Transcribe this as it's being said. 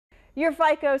Your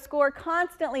FICO score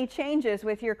constantly changes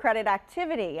with your credit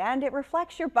activity, and it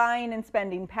reflects your buying and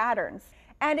spending patterns.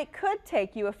 And it could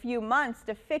take you a few months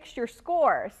to fix your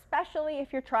score, especially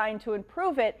if you're trying to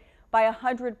improve it by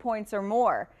 100 points or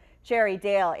more. Jerry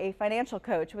Dale, a financial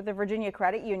coach with the Virginia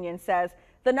Credit Union, says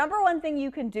the #1 thing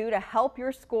you can do to help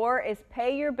your score is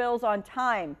pay your bills on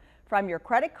time, from your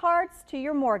credit cards to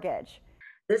your mortgage.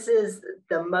 This is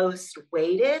the most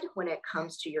weighted when it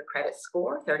comes to your credit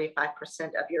score.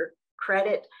 35% of your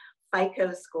credit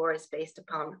FICO score is based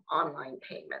upon online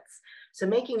payments. So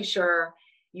making sure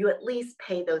you at least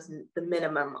pay the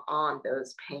minimum on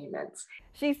those payments.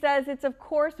 She says it's of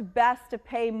course best to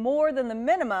pay more than the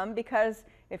minimum because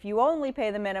if you only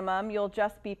pay the minimum, you'll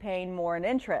just be paying more in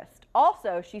interest.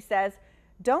 Also, she says,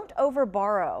 don't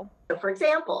overborrow. So for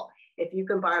example, if you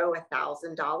can borrow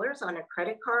 $1,000 on a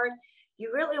credit card,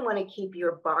 you really want to keep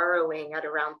your borrowing at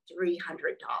around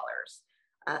 $300.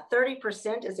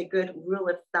 30% is a good rule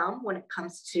of thumb when it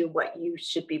comes to what you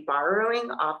should be borrowing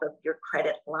off of your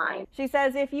credit line. She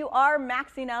says if you are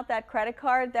maxing out that credit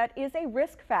card, that is a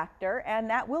risk factor and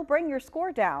that will bring your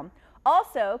score down.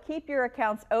 Also, keep your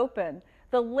accounts open.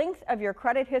 The length of your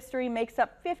credit history makes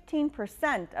up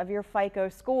 15% of your FICO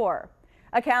score.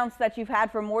 Accounts that you've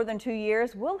had for more than 2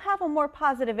 years will have a more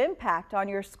positive impact on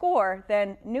your score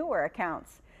than newer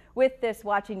accounts. With this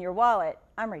Watching Your Wallet,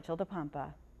 I'm Rachel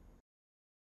DePompa.